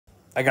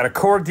I got a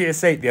Korg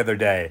DS-8 the other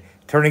day,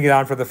 turning it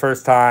on for the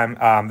first time.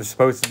 This is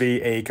supposed to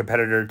be a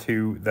competitor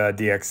to the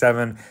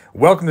DX7.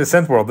 Welcome to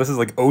Synth World. This is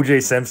like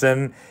OJ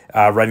Simpson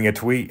writing a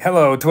tweet.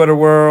 Hello, Twitter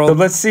world. So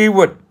let's see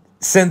what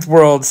Synth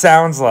World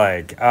sounds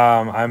like.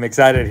 I'm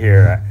excited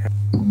here.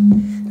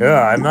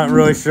 Yeah, I'm not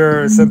really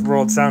sure Synth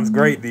World sounds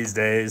great these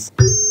days.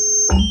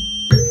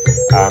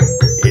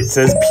 It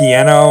says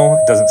piano.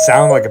 It doesn't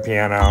sound like a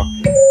piano.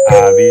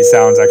 These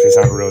sounds actually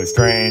sound really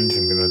strange.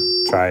 I'm gonna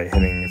try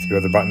hitting a few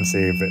other buttons, see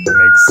if it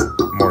makes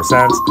more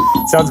sense.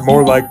 It sounds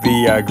more like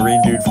the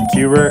green dude from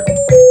Qbert.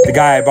 The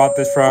guy I bought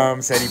this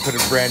from said he put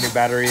a brand new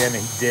battery in, and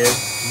he did.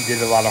 He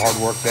did a lot of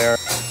hard work there.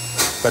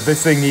 But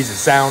this thing needs a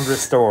sound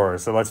restore,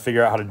 so let's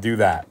figure out how to do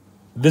that.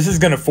 This is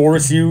going to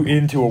force you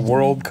into a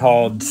world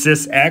called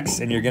SysEx,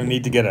 and you're going to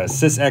need to get a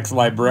SysEx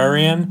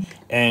librarian,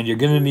 and you're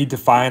going to need to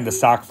find the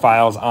stock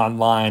files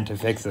online to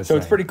fix this. So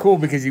it's pretty cool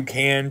because you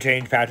can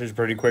change patches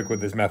pretty quick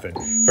with this method.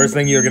 First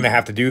thing you're going to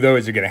have to do, though,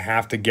 is you're going to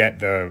have to get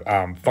the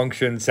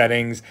function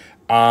settings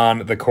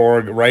on the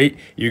Korg right.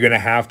 You're going to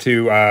have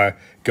to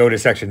go to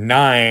section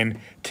 9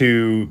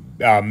 to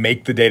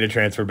make the data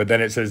transfer, but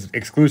then it says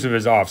exclusive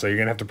is off, so you're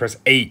gonna have to press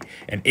 8,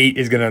 and 8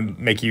 is gonna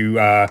make you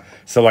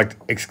select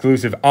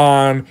exclusive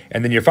on,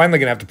 and then you're finally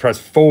gonna have to press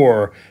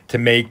 4 to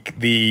make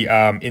the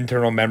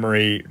internal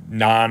memory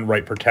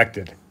non-write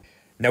protected.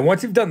 Now,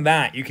 once you've done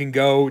that, you can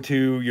go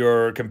to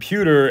your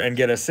computer and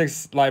get a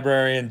SysEx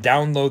librarian,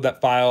 download that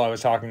file I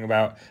was talking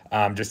about.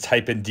 Just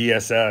type in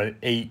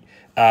DS-8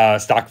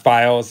 stock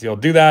files. You'll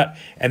do that,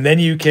 and then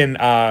you can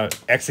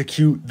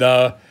execute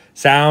the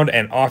sound,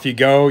 and off you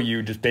go.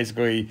 You just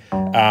basically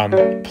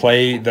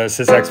play the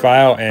SysEx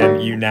file,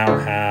 and you now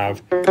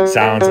have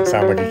sounds that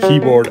sound like a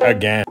keyboard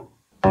again.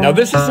 Now,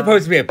 this is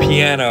supposed to be a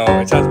piano.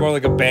 It sounds more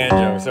like a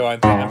banjo, so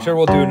I'm sure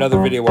we'll do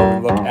another video where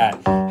we look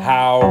at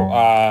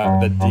how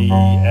the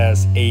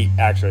DS-8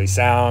 actually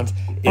sounds.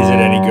 Is it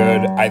any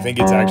good? I think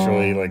it's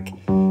actually, like,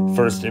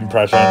 first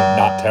impression,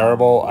 not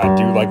terrible. I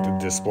do like the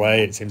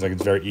display. It seems like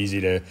it's very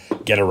easy to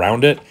get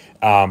around it.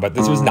 But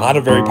this was not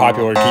a very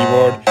popular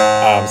keyboard.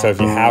 So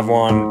if you have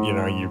one, you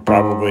know, you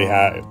probably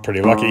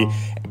pretty lucky.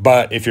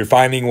 But if you're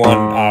finding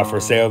one for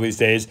sale these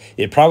days,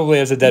 it probably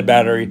has a dead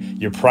battery.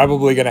 You're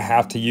probably going to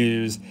have to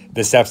use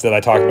the steps that I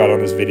talked about on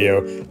this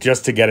video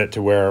just to get it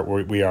to where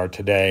we are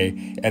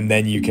today. And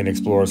then you can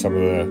explore some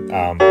of the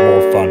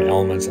more fun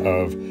elements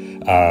of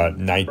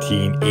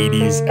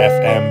 1980s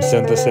FM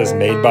synthesis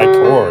made by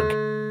Korg.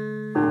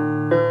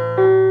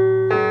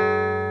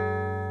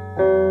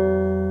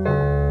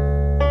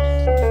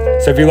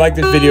 So if you like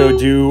this video,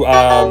 do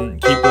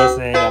keep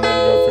listening. I'm going to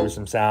go through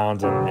some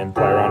sounds and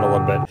play around a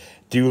little bit.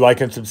 Do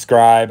like and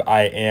subscribe.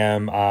 I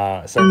am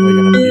certainly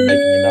going to be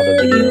making another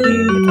video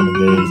in the coming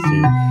days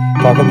to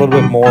talk a little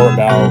bit more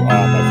about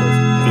my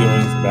first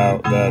feelings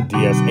about the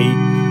DS-8,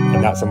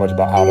 and not so much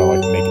about how to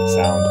like make it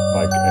sound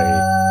like a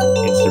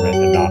instrument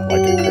and not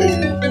like a crazy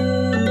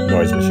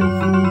noise machine.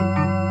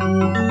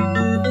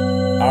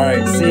 All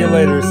right, see you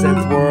later,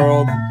 Synth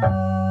World.